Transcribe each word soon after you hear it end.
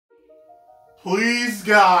Please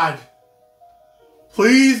God,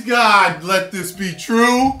 let this be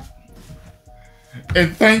true.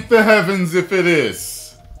 And thank the heavens if it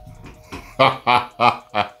is.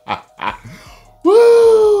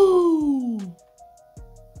 Woo!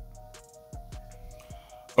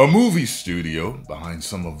 A movie studio behind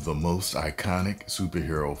some of the most iconic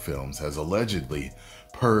superhero films has allegedly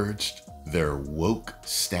purged their woke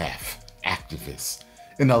staff activists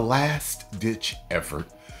in a last-ditch effort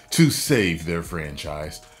to save their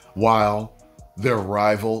franchise, while their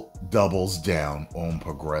rival doubles down on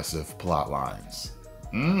progressive plot lines.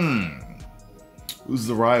 Who's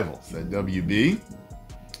the rival? Is that WB?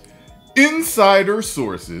 Insider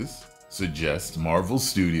sources suggest Marvel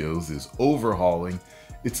Studios is overhauling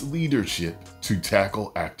its leadership to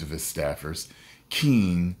tackle activist staffers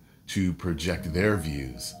keen to project their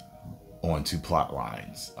views onto plot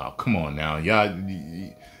lines. Oh, come on now. Yeah,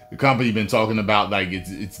 the company been talking about like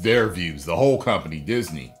it's their views. The whole company,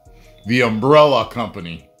 Disney. The umbrella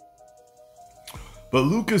company. But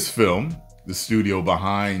Lucasfilm, the studio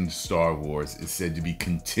behind Star Wars, is said to be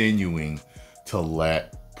continuing to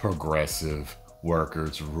let progressive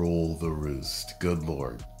workers rule the roost. Good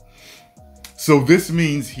Lord. So this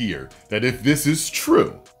means here that if this is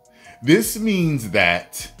true, this means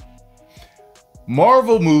that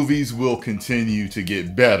Marvel movies will continue to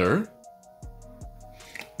get better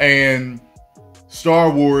and Star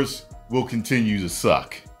Wars will continue to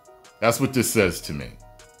suck. That's what this says to me.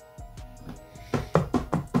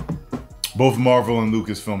 Both Marvel and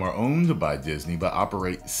Lucasfilm are owned by Disney, but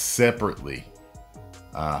operate separately.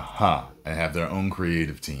 And have their own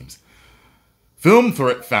creative teams. Film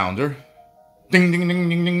Threat founder, ding, ding, ding,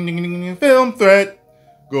 ding, ding, ding, ding, Film Threat.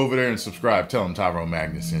 Go over there and subscribe. Tell them Tyrone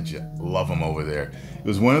Magnus sent you. Love them over there. It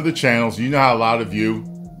was one of the channels. You know how a lot of you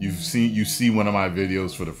see one of my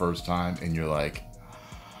videos for the first time and you're like,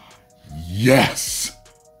 yes,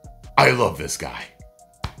 I love this guy.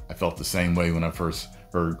 I felt the same way when I first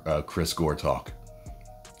heard Chris Gore talk.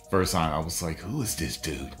 First time I was like, who is this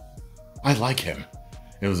dude? I like him.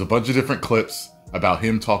 It was a bunch of different clips about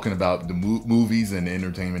him talking about the movies and the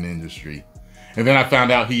entertainment industry. And then I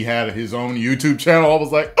found out he had his own YouTube channel. I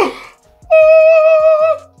was like,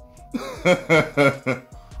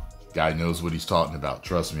 guy knows what he's talking about.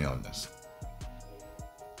 Trust me on this.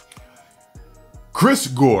 Chris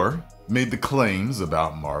Gore made the claims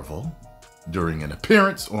about Marvel during an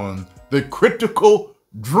appearance on the Critical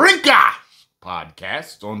Drinker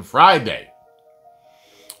podcast on Friday.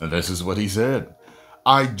 And this is what he said.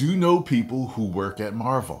 I do know people who work at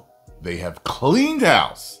Marvel. They have cleaned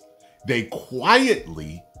house. They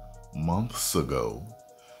quietly, months ago,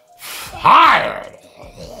 fired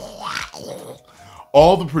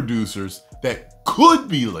all the producers that could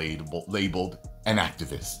be labeled an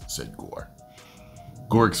activist, said Gore.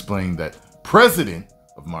 Gore explained that president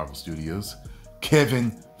of Marvel Studios,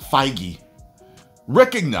 Kevin Feige,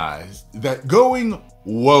 recognized that going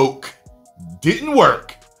woke didn't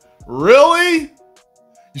work. Really?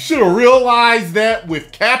 You should have realized that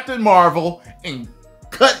with Captain Marvel and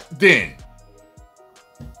cut then.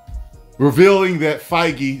 Revealing that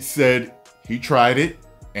Feige said he tried it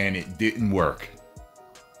and it didn't work.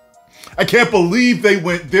 I can't believe they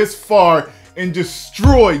went this far and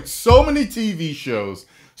destroyed so many TV shows,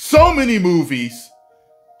 so many movies.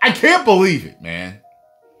 I can't believe it, man.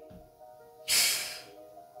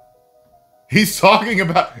 He's talking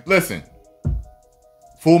about, listen,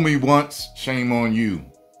 fool me once, shame on you.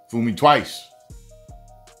 Fool me twice.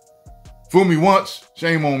 Fool me once,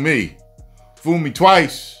 shame on me. Fool me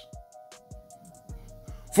twice.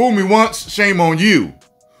 Fool me once, shame on you.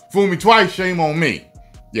 Fool me twice, shame on me.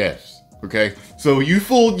 Yes, okay? So you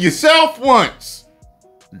fooled yourself once,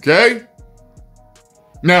 okay?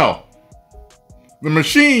 Now, the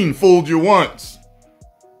machine fooled you once.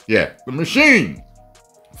 Yeah, the machine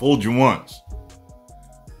fooled you once.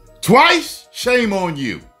 Twice, shame on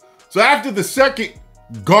you. So after the second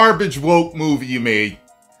garbage woke movie you made,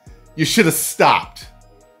 you should have stopped.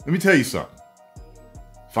 Let me tell you something.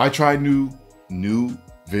 If I tried new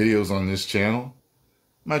videos on this channel,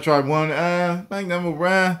 I might try one,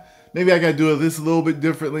 maybe I gotta do this a little bit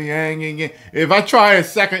differently. If I try a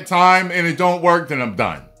second time and it don't work, then I'm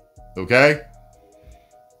done. Okay?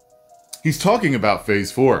 He's talking about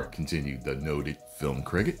Phase 4, continued the noted film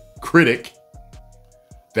critic.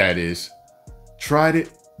 That is, tried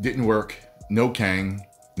it, didn't work. No Kang,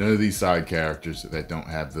 none of these side characters that don't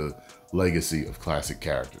have the legacy of classic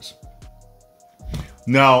characters.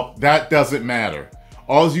 Now, that doesn't matter.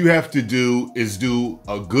 All you have to do is do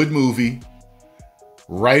a good movie,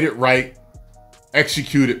 write it right,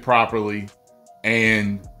 execute it properly,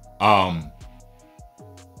 and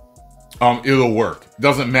it'll work.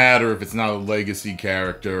 Doesn't matter if it's not a legacy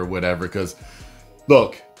character or whatever, because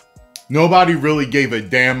look, nobody really gave a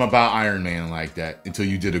damn about Iron Man like that until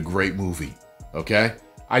you did a great movie, okay?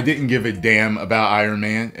 I didn't give a damn about Iron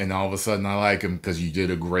Man, and all of a sudden I like him because you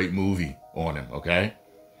did a great movie on him, okay?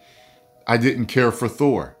 I didn't care for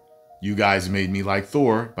Thor. You guys made me like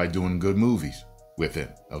Thor by doing good movies with him,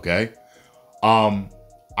 okay?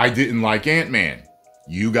 I didn't like Ant-Man.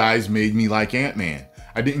 You guys made me like Ant-Man.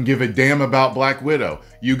 I didn't give a damn about Black Widow.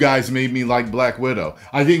 You guys made me like Black Widow.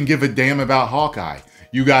 I didn't give a damn about Hawkeye.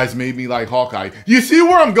 You guys made me like Hawkeye. You see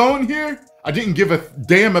where I'm going here? I didn't give a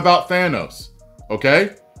damn about Thanos,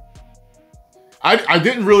 okay? I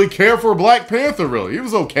didn't really care for Black Panther, really. It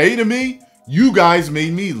was okay to me. You guys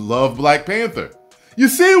made me love Black Panther. You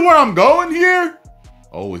see where I'm going here?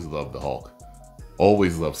 Always loved the Hulk.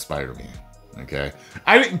 Always loved Spider-Man, okay?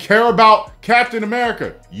 I didn't care about Captain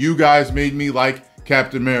America. You guys made me like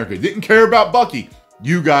Captain America. Didn't care about Bucky.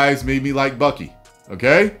 You guys made me like Bucky,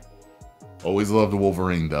 okay? Always loved the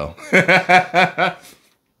Wolverine, though.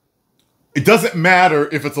 It doesn't matter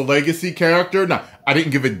if it's a legacy character. No, I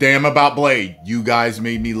didn't give a damn about Blade. You guys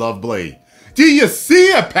made me love Blade. Do you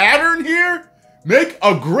see a pattern here? Make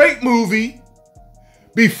a great movie.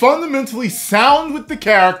 Be fundamentally sound with the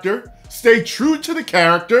character. Stay true to the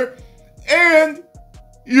character. And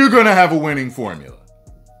you're going to have a winning formula.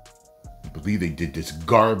 I believe they did this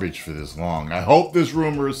garbage for this long. I hope this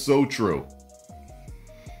rumor is so true.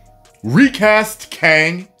 Recast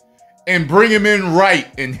Kang and bring him in right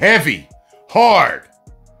and heavy. Hard.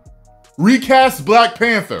 Recast Black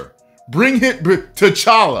Panther. Bring him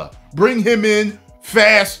T'Challa. Bring him in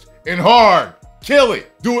fast and hard. Kill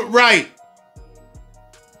it. Do it right.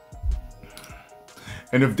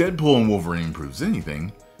 And if Deadpool and Wolverine proves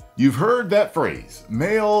anything, you've heard that phrase,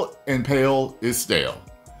 male and pale is stale.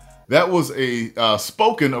 That was a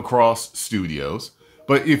spoken across studios,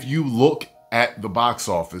 but if you look at the box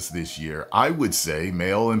office this year, I would say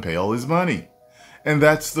male and pale is money. And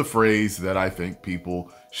that's the phrase that I think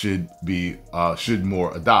people should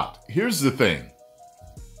more adopt. Here's the thing.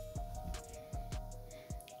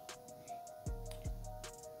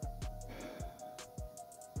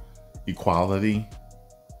 Equality,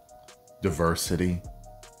 diversity,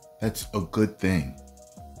 that's a good thing.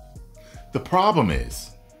 The problem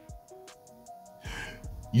is,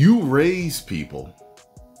 you raise people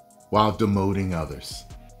while demoting others.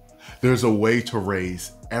 There's a way to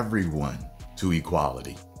raise everyone to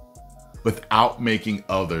equality without making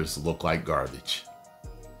others look like garbage.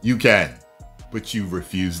 You can, but you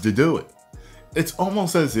refuse to do it. It's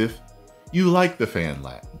almost as if you like the fan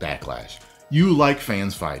backlash. You like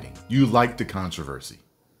fans fighting. You like the controversy.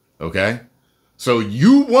 Okay? So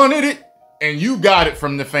you wanted it and you got it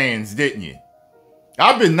from the fans, didn't you?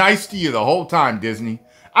 I've been nice to you the whole time, Disney.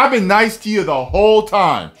 I've been nice to you the whole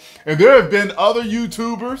time. And there have been other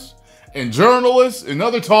YouTubers and journalists and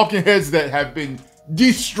other talking heads that have been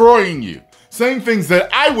destroying you. Saying things that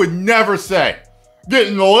I would never say.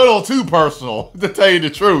 Getting a little too personal, to tell you the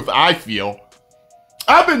truth, I feel.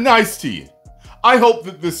 I've been nice to you. I hope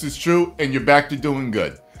that this is true and you're back to doing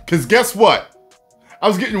good. Because guess what? I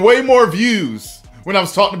was getting way more views when I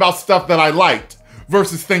was talking about stuff that I liked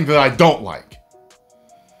versus things that I don't like.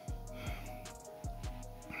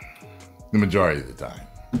 The majority of the time.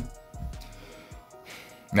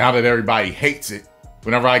 Now that everybody hates it,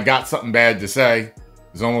 whenever I got something bad to say,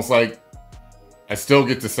 it's almost like I still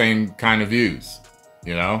get the same kind of views,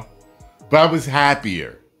 you know? But I was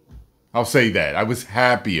happier. I'll say that. I was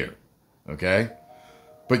happier, okay?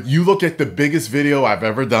 But you look at the biggest video I've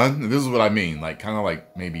ever done, and this is what I mean, like kind of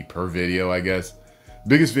like maybe per video, I guess.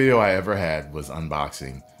 Biggest video I ever had was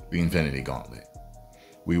unboxing the Infinity Gauntlet.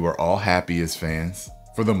 We were all happy as fans,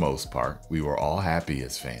 for the most part. We were all happy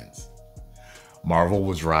as fans. Marvel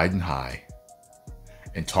was riding high,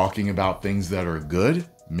 and talking about things that are good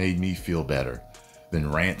made me feel better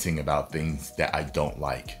than ranting about things that I don't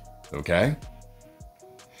like, okay?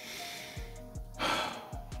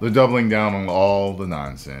 They're doubling down on all the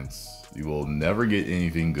nonsense. You will never get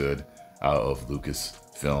anything good out of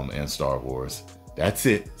Lucasfilm and Star Wars. That's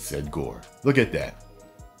it, said Gore. Look at that.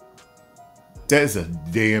 That is a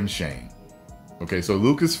damn shame. Okay, so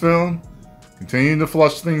Lucasfilm continuing to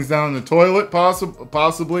flush things down the toilet,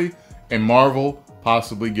 possibly, and Marvel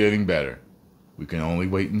possibly getting better. We can only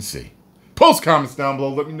wait and see. Post comments down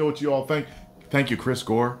below. Let me know what you all think. Thank you, Chris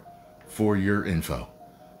Gore, for your info.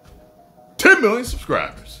 10 million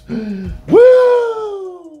subscribers. Woo!